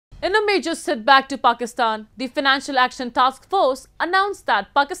In a major setback to Pakistan, the Financial Action Task Force announced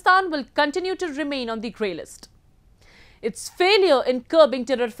that Pakistan will continue to remain on the grey list. Its failure in curbing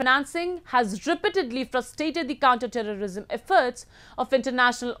terror financing has repeatedly frustrated the counter-terrorism efforts of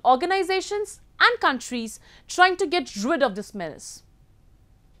international organizations and countries trying to get rid of this menace.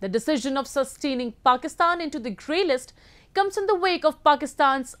 The decision of sustaining Pakistan into the grey list comes in the wake of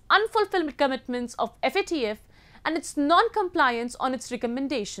Pakistan's unfulfilled commitments of FATF and its non-compliance on its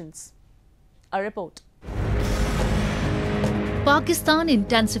recommendations. A report. Pakistan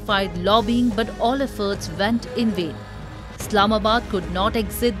intensified lobbying, but all efforts went in vain. Islamabad could not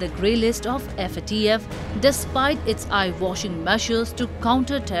exit the grey list of FATF despite its eye-washing measures to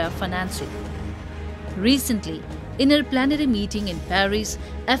counter terror financing. Recently, in a plenary meeting in Paris,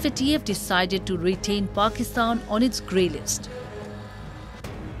 FATF decided to retain Pakistan on its grey list.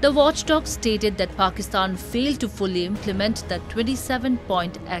 The watchdog stated that Pakistan failed to fully implement the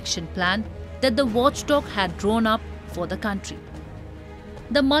 27-point action plan that the watchdog had drawn up for the country.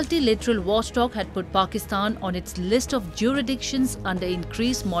 The multilateral watchdog had put Pakistan on its list of jurisdictions under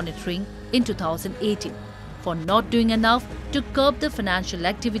increased monitoring in 2018 for not doing enough to curb the financial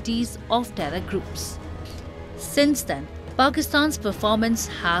activities of terror groups. Since then, Pakistan's performance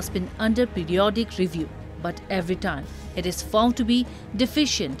has been under periodic review, but every time it is found to be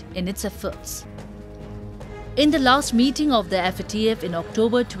deficient in its efforts. In the last meeting of the FATF in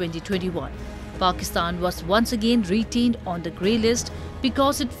October 2021, Pakistan was once again retained on the grey list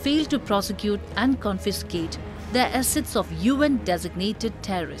because it failed to prosecute and confiscate the assets of UN-designated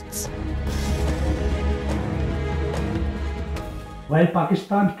terrorists. While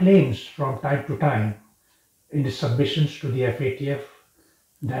Pakistan claims from time to time in its submissions to the FATF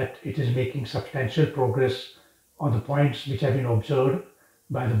that it is making substantial progress on the points which have been observed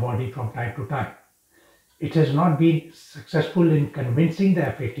by the body from time to time, it has not been successful in convincing the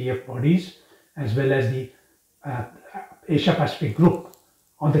FATF bodies as well as the Asia-Pacific group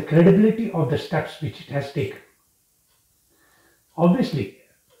on the credibility of the steps which it has taken. Obviously,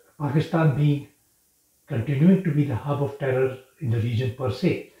 Pakistan being continuing to be the hub of terror in the region per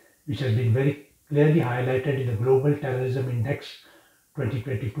se, which has been very clearly highlighted in the Global Terrorism Index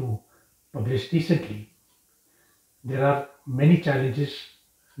 2022 published recently, there are many challenges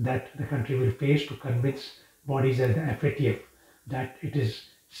that the country will face to convince bodies like the FATF that it is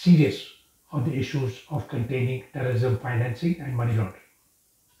serious on the issues of containing terrorism financing and money laundering.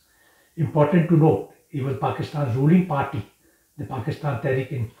 Important to note, even Pakistan's ruling party, the Pakistan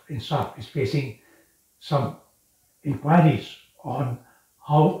Tehreek-e-Insaf, is facing some inquiries on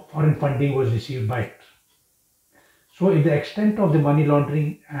how foreign funding was received by it. So if the extent of the money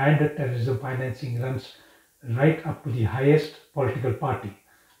laundering and the terrorism financing runs right up to the highest political party,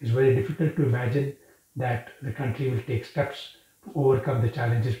 it's very difficult to imagine that the country will take steps to overcome the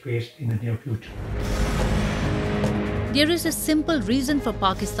challenges faced in the near future. There is a simple reason for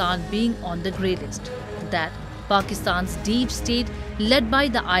Pakistan being on the grey list, that Pakistan's deep state, led by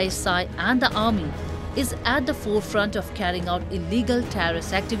the ISI and the army, is at the forefront of carrying out illegal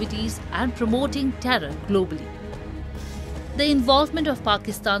terrorist activities and promoting terror globally. The involvement of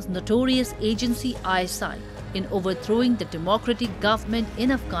Pakistan's notorious agency ISI in overthrowing the democratic government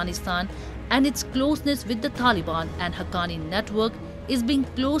in Afghanistan and its closeness with the Taliban and Haqqani network is being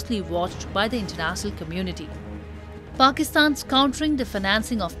closely watched by the international community. Pakistan's countering the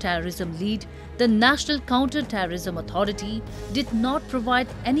financing of terrorism lead, the National Counter-Terrorism Authority, did not provide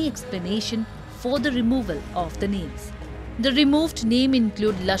any explanation for the removal of the names. The removed name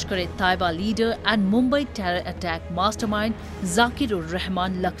include Lashkar-e-Taiba leader and Mumbai terror attack mastermind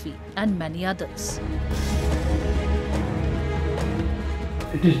Zakir-ur-Rahman Lakhvi and many others.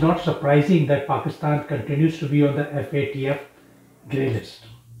 It is not surprising that Pakistan continues to be on the FATF grey list.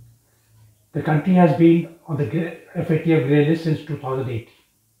 The country has been on the FATF grey list since 2018.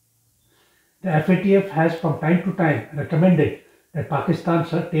 The FATF has from time to time recommended that Pakistan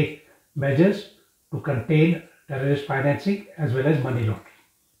take measures to contain terrorist financing as well as money laundering.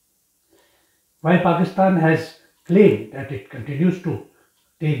 While Pakistan has claimed that it continues to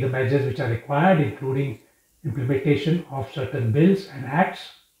take the measures which are required, including implementation of certain bills and acts,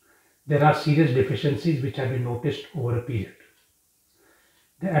 there are serious deficiencies which have been noticed over a period.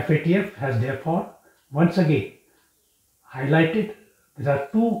 The FATF has therefore once again highlighted there are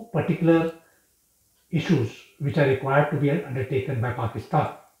two particular issues which are required to be undertaken by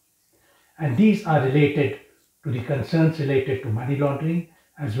Pakistan, and these are related to the concerns related to money laundering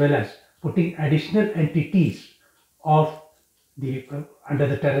as well as putting additional entities of under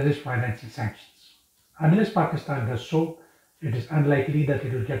the terrorist financing sanctions. Unless Pakistan does so, it is unlikely that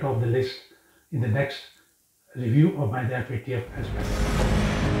it will get off the list in the next review or by the FATF as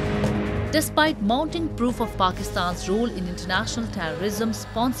well. Despite mounting proof of Pakistan's role in international terrorism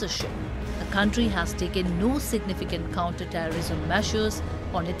sponsorship, the country has taken no significant counter-terrorism measures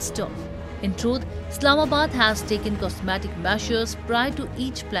on its turf. In truth, Islamabad has taken cosmetic measures prior to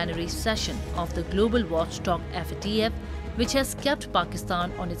each plenary session of the global watchdog FATF, which has kept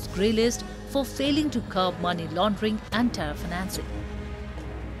Pakistan on its grey list for failing to curb money laundering and terror financing.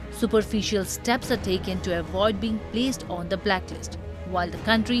 Superficial steps are taken to avoid being placed on the blacklist, while the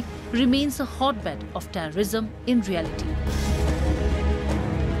country remains a hotbed of terrorism in reality.